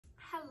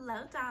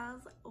Hello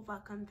dolls,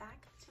 welcome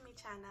back to my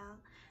channel.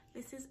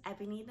 This is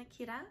Ebony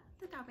Nikita,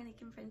 the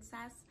Dominican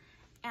princess,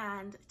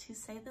 and to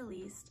say the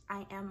least,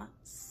 I am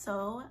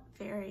so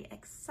very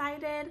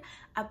excited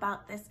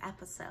about this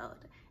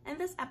episode. In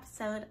this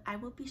episode, I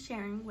will be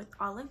sharing with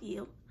all of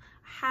you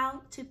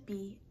how to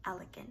be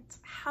elegant,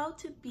 how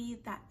to be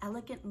that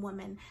elegant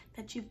woman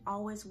that you've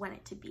always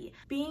wanted to be.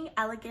 Being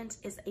elegant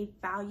is a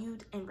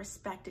valued and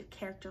respected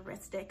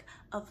characteristic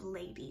of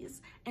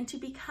ladies, and to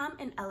become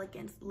an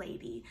elegant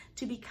lady,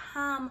 to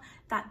become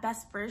that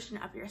best version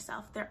of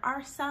yourself, there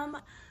are some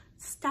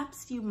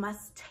steps you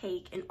must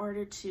take in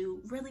order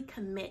to really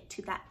commit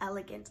to that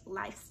elegant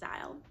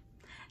lifestyle.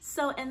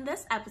 So in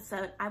this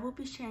episode, I will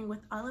be sharing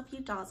with all of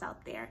you dolls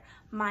out there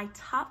my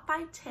top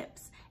 5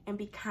 tips in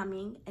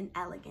becoming an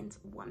elegant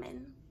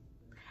woman.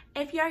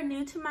 If you are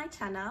new to my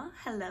channel,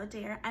 hello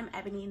there, I'm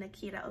Ebony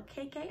Nikita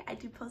Okeke. I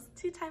do post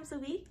 2 times a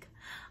week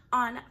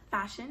on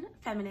fashion,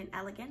 feminine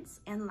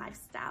elegance, and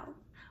lifestyle.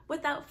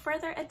 Without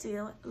further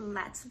ado,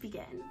 let's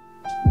begin.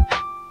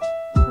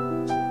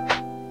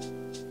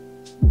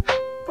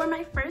 For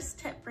my first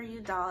tip for you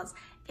dolls,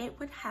 it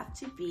would have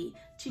to be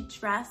to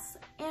dress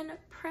and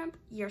primp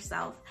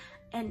yourself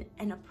in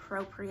an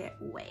appropriate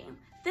way.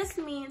 This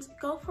means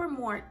go for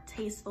more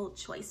tasteful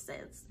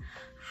choices.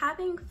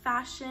 Having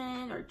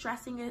fashion or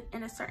dressing it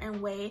in a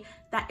certain way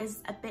that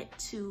is a bit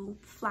too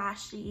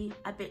flashy,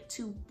 a bit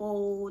too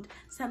bold,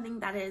 something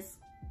that is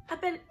a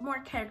bit more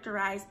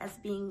characterized as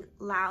being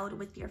loud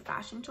with your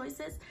fashion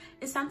choices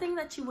is something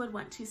that you would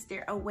want to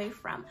steer away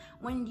from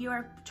when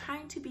you're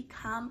trying to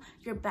become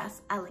your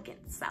best elegant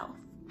self.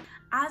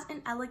 As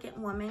an elegant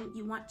woman,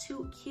 you want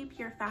to keep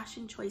your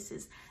fashion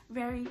choices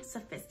very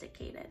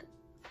sophisticated.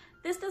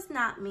 This does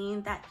not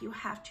mean that you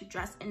have to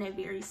dress in a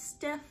very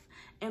stiff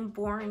and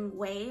boring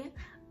way.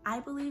 I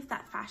believe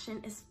that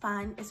fashion is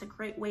fun, it's a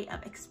great way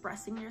of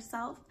expressing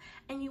yourself,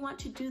 and you want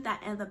to do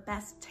that in the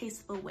best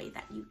tasteful way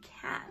that you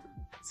can.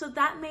 So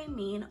that may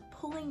mean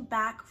pulling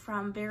back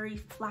from very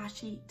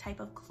flashy type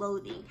of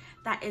clothing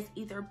that is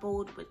either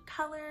bold with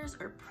colors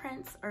or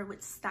prints or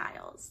with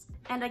styles.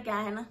 And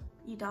again,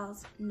 you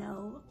dolls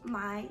know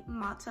my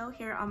motto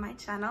here on my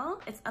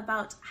channel. It's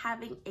about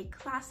having a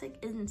classic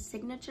and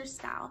signature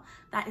style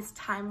that is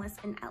timeless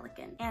and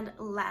elegant, and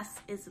less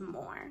is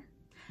more.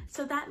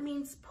 So that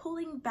means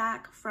pulling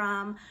back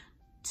from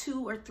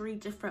 2 or 3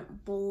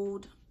 different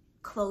bold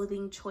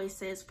clothing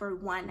choices for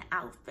one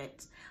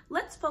outfit.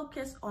 Let's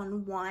focus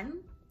on one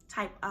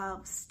type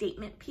of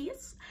statement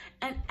piece,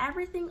 and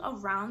everything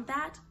around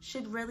that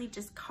should really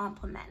just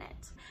complement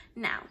it.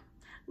 Now,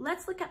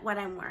 let's look at what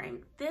I'm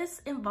wearing.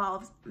 This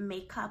involves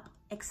makeup,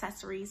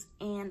 accessories,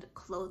 and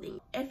clothing.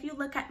 If you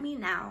look at me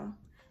now,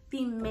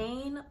 the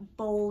main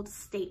bold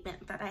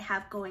statement that I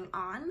have going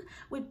on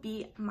would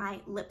be my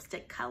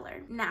lipstick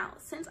color. Now,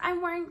 since I'm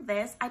wearing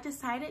this, I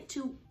decided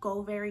to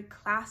go very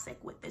classic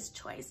with this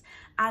choice,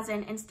 as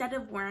in instead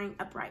of wearing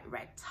a bright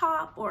red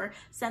top or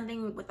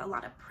something with a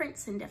lot of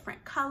prints in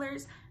different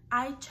colors,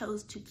 I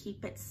chose to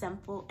keep it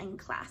simple and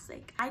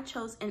classic. I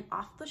chose an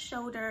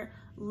off-the-shoulder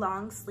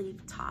long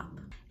sleeve top.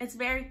 It's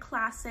very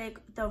classic,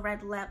 the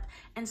red lip,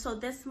 and so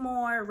this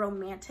more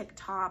romantic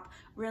top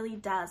really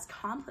does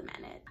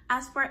complement it.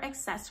 As for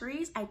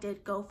accessories, I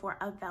did go for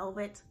a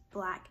velvet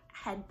black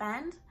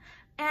headband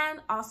and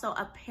also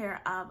a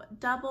pair of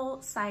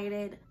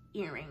double-sided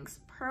earrings,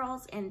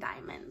 pearls and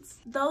diamonds.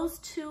 Those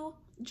 2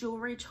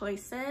 jewelry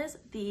choices,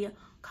 the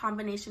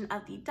combination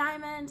of the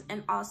diamond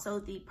and also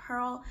the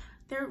pearl,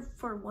 they're,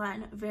 for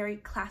one, very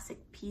classic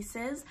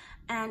pieces,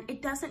 and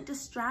it doesn't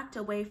distract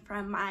away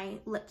from my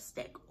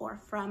lipstick or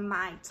from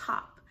my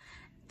top.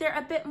 They're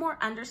a bit more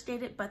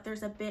understated, but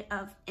there's a bit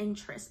of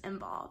interest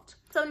involved.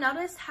 So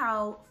notice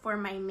how for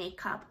my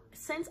makeup,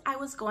 since I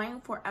was going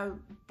for a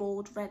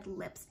bold red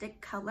lipstick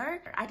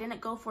color, I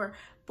didn't go for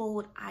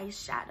bold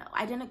eyeshadow.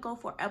 I didn't go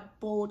for a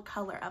bold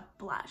color of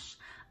blush.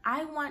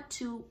 I want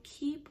to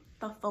keep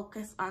the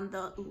focus on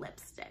the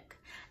lipstick.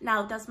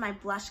 Now, does my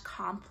blush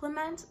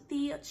complement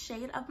the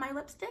shade of my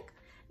lipstick?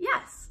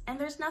 Yes, and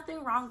there's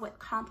nothing wrong with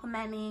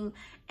complementing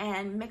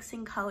and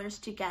mixing colors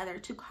together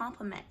to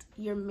complement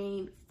your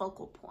main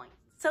focal point.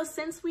 So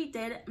since we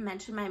did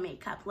mention my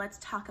makeup, let's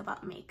talk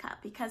about makeup,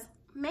 because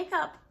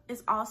makeup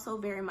is also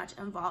very much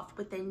involved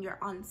within your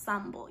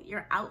ensemble,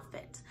 your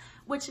outfit,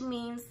 which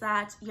means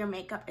that your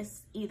makeup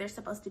is either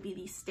supposed to be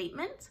the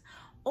statement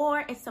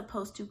or it's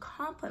supposed to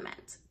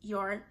complement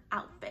your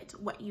outfit,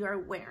 what you're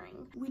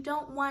wearing. We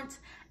don't want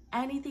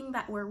anything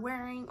that we're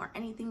wearing or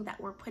anything that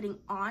we're putting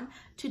on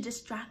to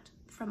distract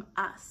from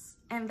us.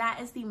 And that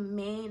is the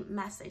main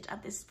message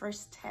of this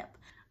first tip.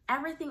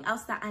 Everything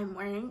else that I'm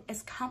wearing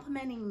is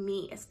complementing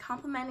me, is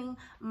complementing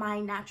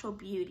my natural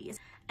beauty.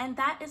 And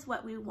that is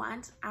what we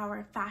want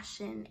our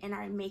fashion and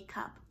our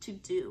makeup to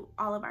do,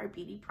 all of our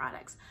beauty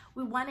products.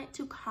 We want it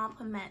to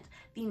complement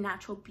the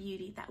natural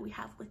beauty that we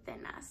have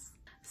within us.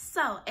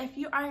 So if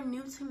you are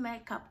new to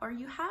makeup, or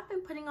you have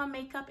been putting on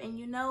makeup and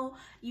you know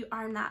you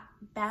are not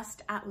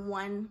best at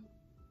one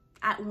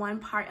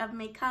part of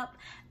makeup,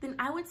 then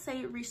I would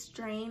say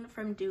restrain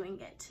from doing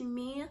it. To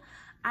me,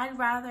 I'd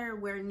rather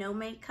wear no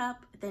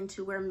makeup than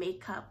to wear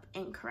makeup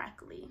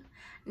incorrectly.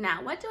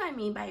 Now, what do I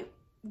mean by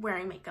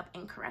wearing makeup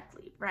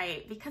incorrectly,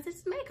 right? Because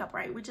it's makeup,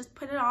 right? We just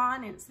put it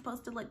on and it's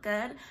supposed to look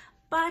good.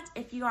 But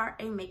if you are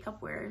a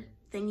makeup wearer,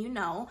 then you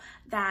know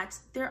that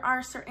there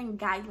are certain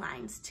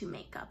guidelines to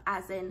makeup,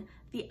 as in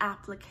the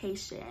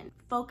application,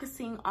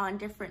 focusing on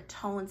different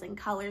tones and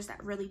colors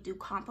that really do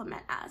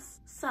complement us.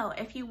 So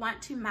if you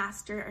want to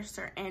master a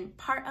certain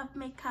part of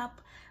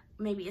makeup,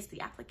 maybe it's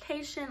the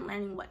application,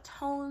 learning what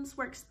tones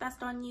works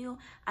best on you,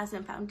 as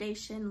in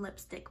foundation,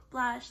 lipstick,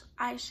 blush,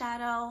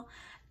 eyeshadow,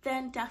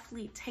 then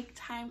definitely take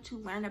time to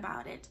learn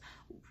about it.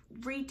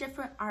 Read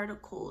different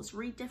articles,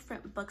 read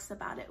different books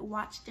about it,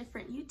 watch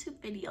different YouTube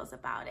videos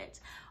about it.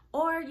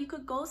 Or you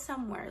could go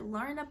somewhere,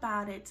 learn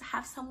about it,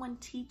 have someone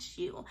teach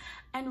you,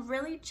 and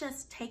really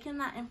just take in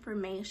that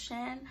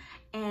information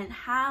and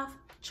have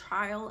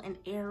trial and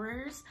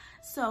errors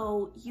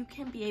so you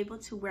can be able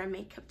to wear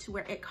makeup to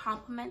where it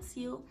complements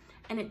you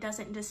and it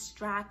doesn't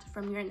distract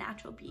from your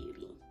natural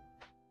beauty.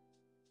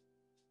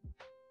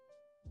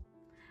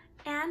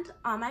 And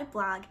on my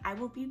blog, I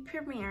will be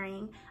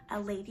premiering a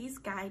lady's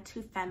guide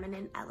to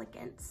feminine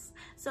elegance.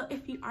 So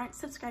if you aren't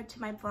subscribed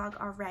to my blog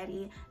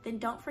already, then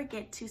don't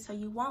forget to, so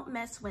you won't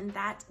miss when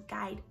that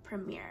guide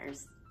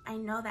premieres. I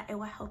know that it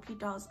will help you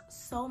dolls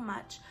so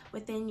much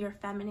within your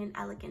feminine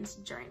elegance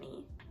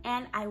journey.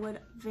 And I would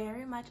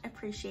very much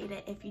appreciate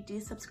it if you do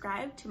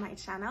subscribe to my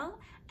channel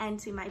and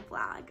to my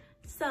blog.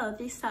 So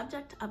the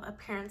subject of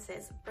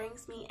appearances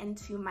brings me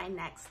into my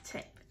next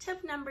tip.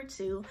 Tip number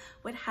 2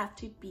 would have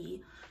to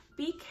be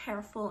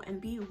careful and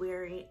be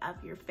wary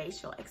of your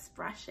facial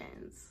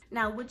expressions.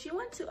 Now, would you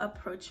want to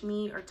approach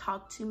me or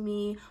talk to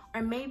me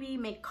or maybe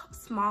make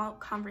small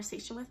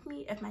conversation with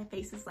me if my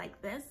face is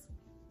like this?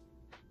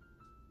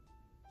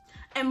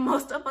 And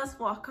most of us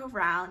walk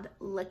around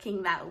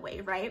looking that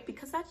way, right?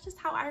 Because that's just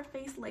how our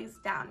face lays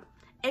down.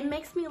 It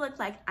makes me look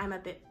like I'm a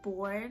bit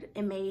bored.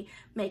 It may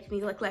make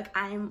me look like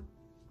I'm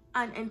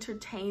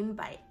unentertained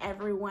by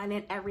everyone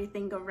and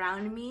everything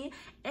around me.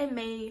 It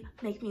may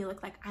make me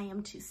look like I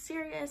am too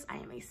serious, I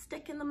am a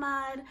stick in the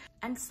mud.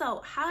 And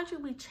so how do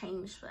we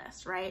change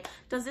this, right?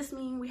 Does this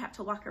mean we have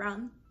to walk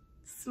around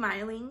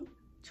smiling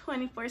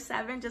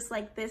 24/7 just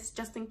like this,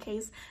 just in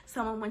case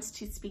someone wants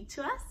to speak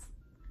to us?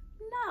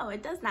 No,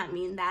 it does not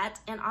mean that.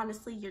 And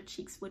honestly, your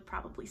cheeks would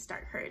probably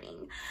start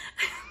hurting.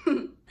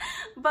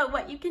 But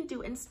what you can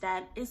do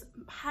instead is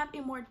have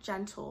a more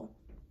gentle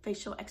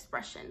facial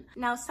expression.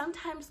 Now,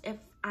 sometimes if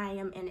I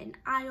am in an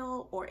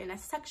aisle or in a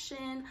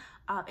section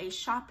of a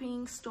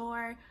shopping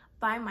store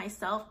by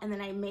myself and then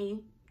I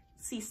may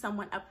see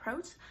someone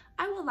approach,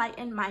 I will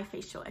lighten my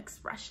facial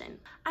expression.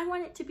 I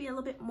want it to be a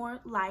little bit more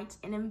light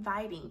and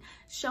inviting,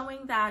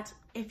 showing that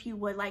if you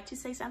would like to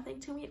say something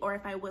to me or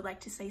if I would like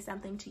to say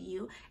something to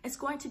you, it's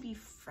going to be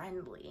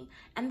friendly.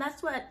 And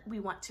that's what we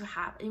want to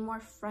have, a more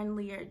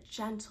friendlier,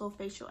 gentle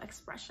facial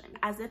expression,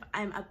 as if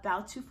I'm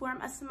about to form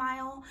a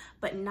smile,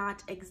 but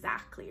not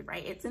exactly,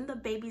 right? It's in the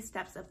baby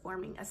steps of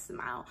forming a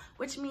smile,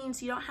 which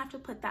means you don't have to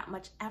put that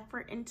much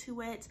effort into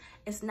it.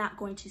 It's not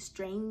going to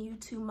strain you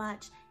too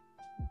much.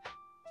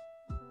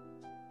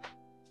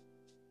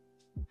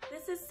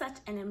 This is such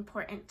an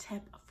important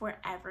tip for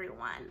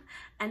everyone.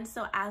 And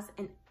so as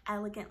an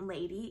elegant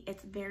lady,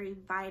 it's very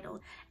vital.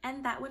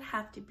 And that would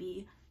have to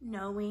be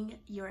knowing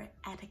your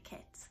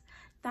etiquette.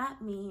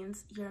 That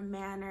means your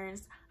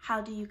manners,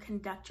 how do you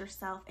conduct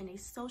yourself in a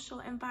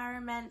social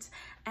environment,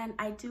 and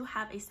I do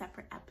have a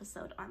separate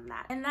episode on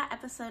that. In that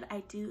episode, I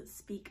do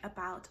speak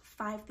about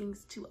 5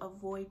 things to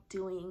avoid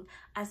doing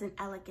as an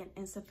elegant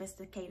and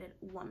sophisticated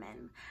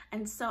woman.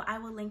 And so I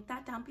will link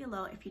that down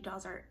below if you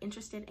dolls are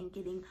interested in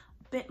getting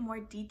a bit more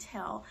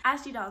detail.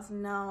 As you dolls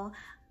know,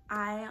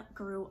 I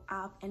grew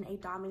up in a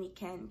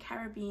Dominican,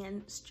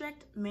 Caribbean,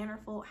 strict,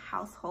 mannerful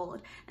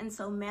household. And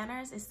so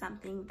manners is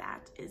something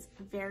that is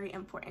very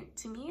important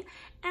to me.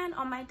 And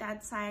on my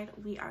dad's side,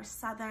 we are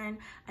Southern.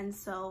 And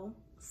so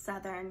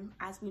Southern,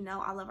 as we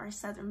know, all of our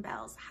Southern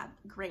belles have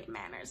great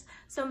manners.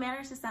 So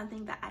manners is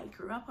something that I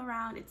grew up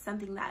around. It's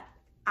something that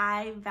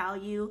I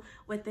value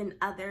within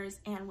others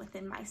and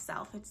within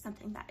myself. It's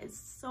something that is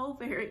so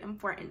very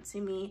important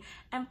to me.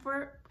 And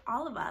for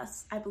all of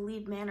us, I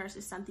believe manners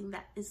is something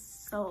that is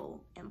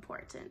so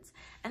important.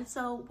 And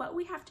so what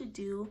we have to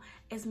do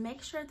is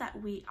make sure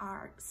that we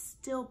are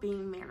still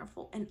being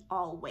mannerful in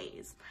all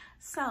ways.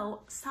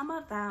 So some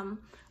of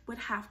them would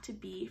have to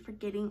be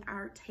forgetting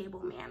our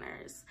table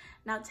manners.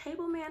 Now,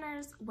 table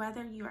manners,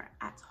 whether you're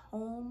at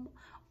home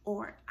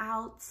or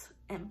out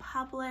in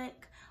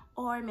public,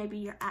 or maybe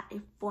you're at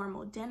a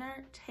formal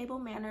dinner, table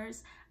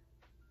manners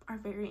are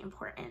very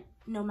important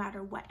no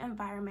matter what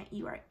environment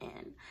you are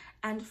in.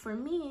 And for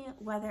me,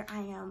 whether I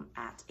am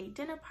at a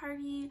dinner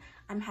party,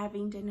 I'm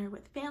having dinner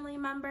with family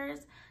members,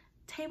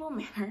 table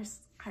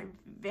manners are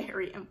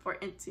very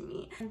important to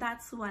me. And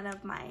that's one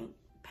of my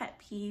pet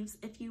peeves,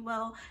 if you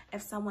will.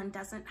 If someone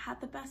doesn't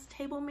have the best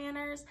table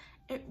manners,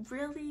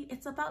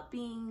 it's about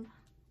being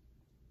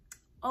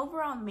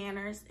Overall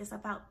manners is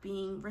about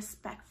being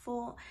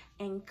respectful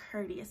and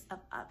courteous of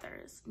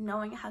others,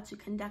 knowing how to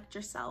conduct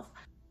yourself.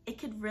 It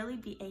could really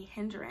be a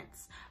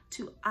hindrance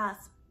to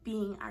us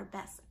being our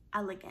best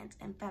elegant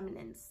and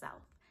feminine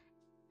self.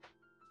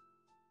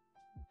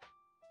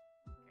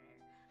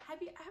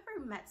 Have you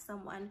ever met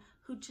someone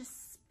who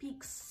just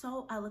speaks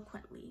so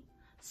eloquently,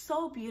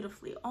 so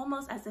beautifully,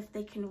 almost as if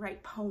they can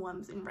write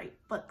poems and write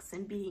books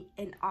and be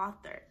an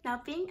author?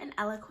 Now, being an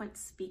eloquent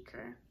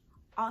speaker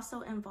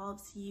also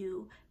involves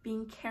you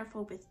being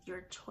careful with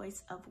your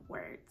choice of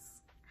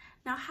words.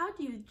 Now, how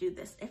do you do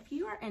this? If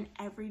you are in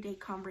everyday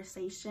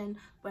conversation,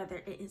 whether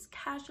it is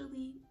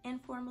casually,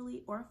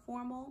 informally, or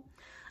formal,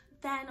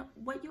 then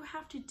what you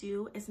have to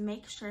do is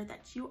make sure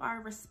that you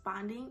are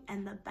responding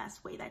in the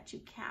best way that you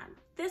can.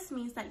 This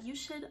means that you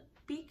should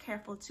be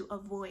careful to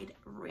avoid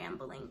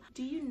rambling.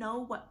 Do you know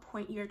what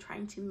point you're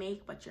trying to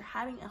make, but you're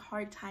having a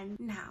hard time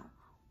now?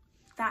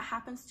 That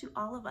happens to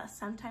all of us.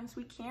 Sometimes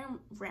we can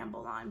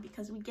ramble on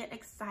because we get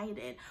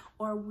excited,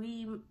 or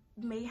we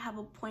may have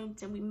a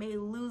point and we may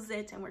lose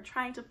it and we're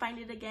trying to find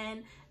it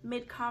again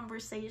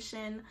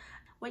mid-conversation.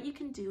 What you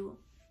can do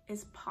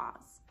is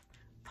pause.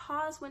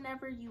 Pause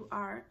whenever you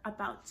are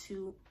about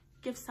to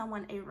give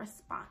someone a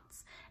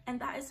response. And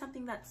that is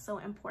something that's so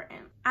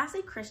important. As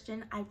a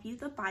Christian, I view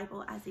the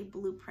Bible as a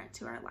blueprint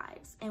to our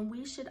lives, and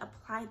we should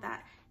apply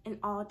that in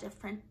all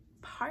different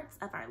parts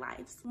of our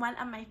lives. One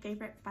of my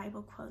favorite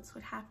Bible quotes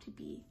would have to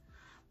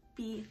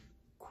be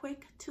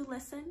quick to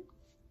listen,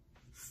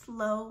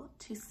 slow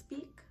to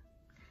speak,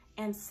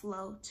 and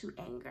slow to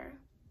anger.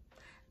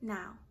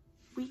 Now,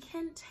 we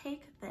can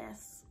take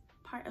this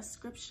part of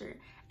scripture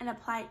and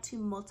apply it to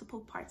multiple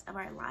parts of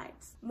our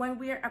lives. When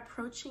we are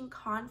approaching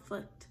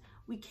conflict,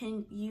 we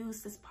can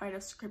use this part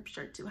of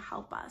scripture to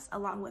help us,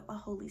 along with the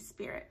Holy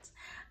Spirit.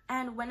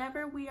 And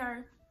whenever we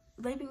are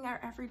living our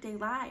everyday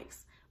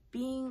lives,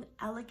 being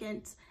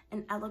elegant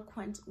and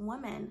eloquent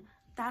women,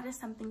 that is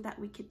something that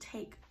we could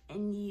take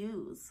and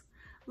use.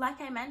 Like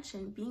I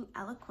mentioned, being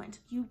eloquent,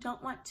 you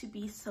don't want to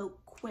be so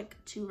quick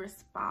to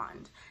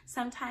respond.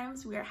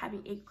 Sometimes we are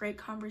having a great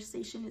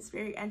conversation, it's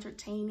very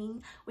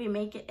entertaining, we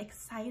may get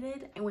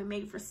excited and we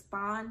may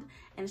respond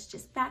and it's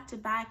just back to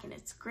back and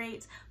it's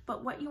great.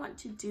 But what you want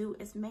to do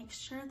is make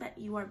sure that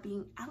you are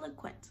being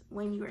eloquent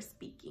when you are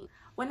speaking.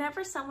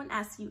 Whenever someone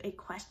asks you a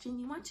question,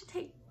 you want to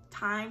take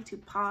time to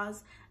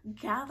pause,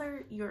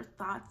 gather your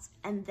thoughts,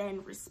 and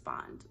then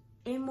respond.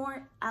 A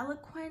more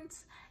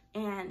eloquent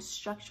and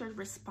structured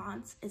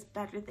response is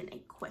better than a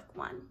quick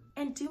one.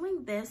 And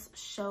doing this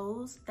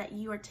shows that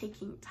you are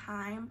taking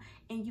time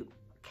and you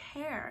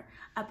care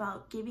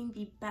about giving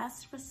the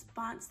best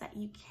response that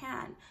you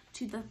can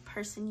to the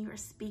person you are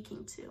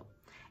speaking to.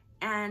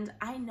 And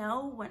I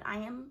know when I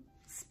am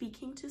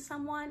speaking to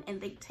someone and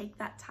they take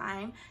that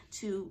time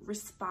to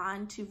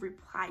respond, to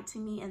reply to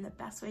me in the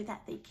best way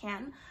that they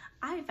can,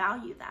 I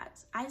value that.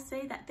 I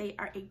say that they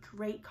are a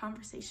great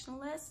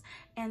conversationalist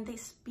and they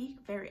speak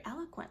very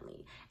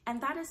eloquently. And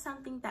that is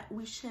something that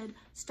we should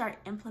start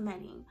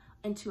implementing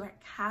into our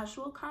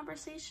casual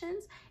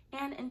conversations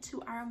and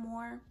into our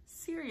more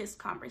serious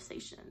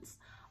conversations.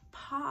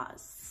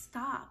 Pause,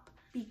 stop,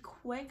 be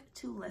quick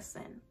to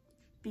listen,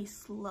 be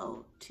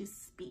slow to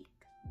speak.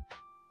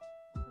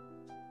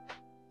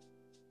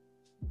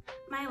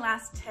 My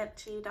last tip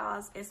to you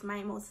dolls is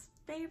my most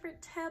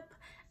favorite tip,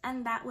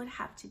 and that would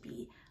have to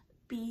be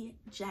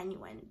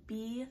genuine,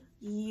 be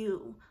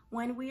you.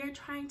 When we are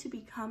trying to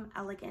become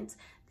elegant,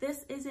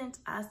 this isn't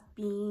us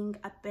being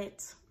a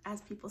bit,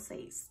 as people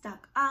say,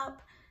 stuck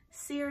up,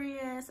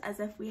 serious, as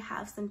if we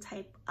have some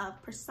type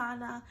of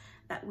persona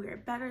that we're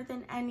better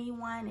than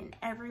anyone and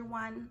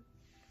everyone.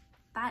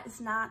 That is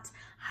not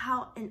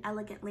how an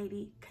elegant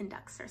lady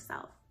conducts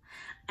herself.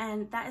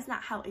 And that is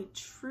not how a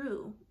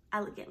true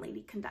elegant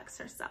lady conducts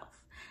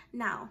herself.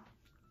 Now,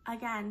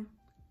 again,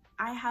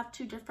 I have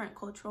two different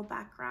cultural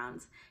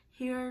backgrounds.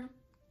 Here,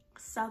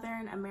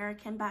 Southern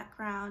American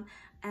background,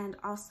 and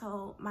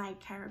also my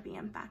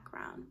Caribbean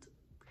background.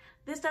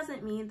 This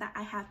doesn't mean that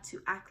I have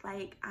to act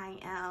like I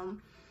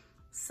am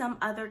some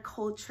other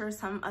culture,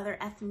 some other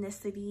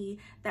ethnicity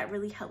that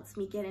really helps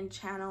me get in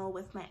channel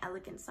with my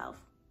elegant self.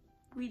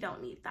 We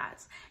don't need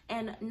that.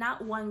 And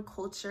not one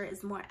culture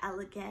is more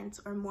elegant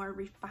or more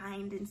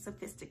refined and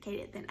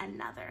sophisticated than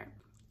another.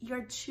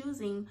 You're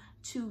choosing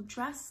to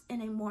dress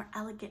in a more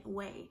elegant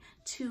way,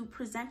 to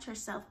present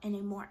yourself in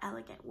a more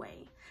elegant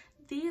way.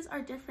 These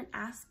are different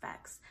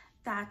aspects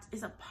that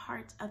is a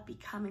part of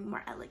becoming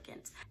more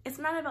elegant. It's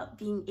not about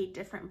being a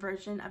different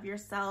version of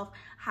yourself,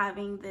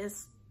 having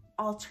this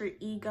alter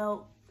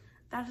ego.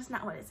 That is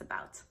not what it's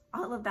about.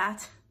 All of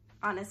that,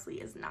 honestly,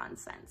 is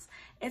nonsense.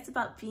 It's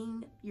about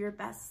being your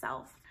best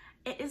self.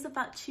 It is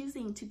about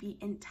choosing to be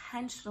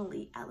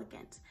intentionally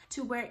elegant,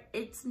 to where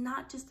it's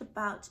not just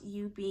about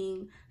you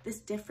being this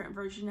different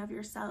version of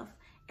yourself.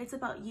 It's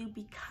about you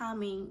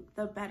becoming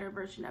the better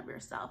version of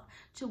yourself,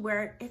 to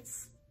where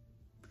it's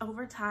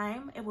over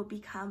time, it will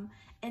become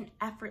an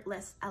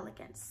effortless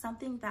elegance,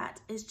 something that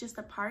is just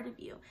a part of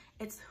you.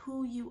 It's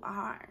who you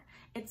are.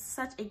 It's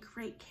such a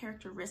great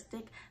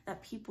characteristic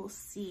that people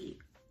see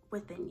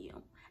within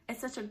you. It's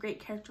such a great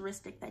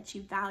characteristic that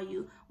you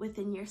value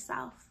within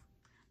yourself.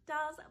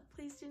 Dolls,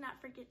 please do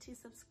not forget to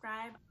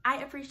subscribe.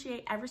 I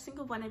appreciate every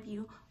single one of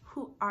you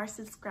who are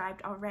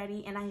subscribed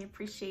already, and I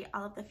appreciate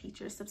all of the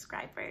future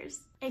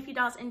subscribers. If you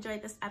dolls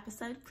enjoyed this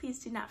episode, please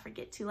do not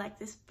forget to like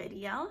this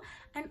video.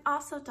 And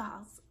also,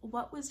 dolls,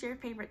 what was your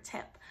favorite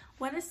tip?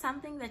 What is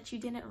something that you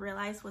didn't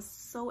realize was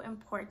so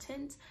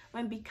important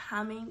when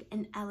becoming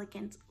an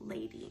elegant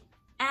lady?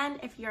 And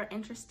if you're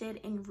interested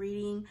in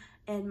reading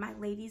in my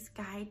Ladies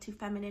Guide to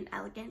Feminine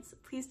Elegance,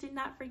 please do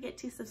not forget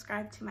to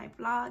subscribe to my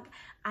blog.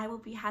 I will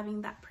be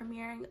having that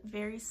premiering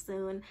very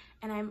soon,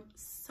 and I'm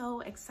so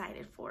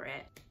excited for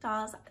it.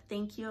 Dolls,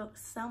 thank you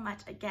so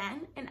much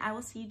again, and I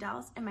will see you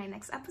dolls in my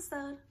next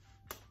episode.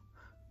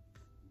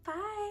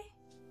 Bye.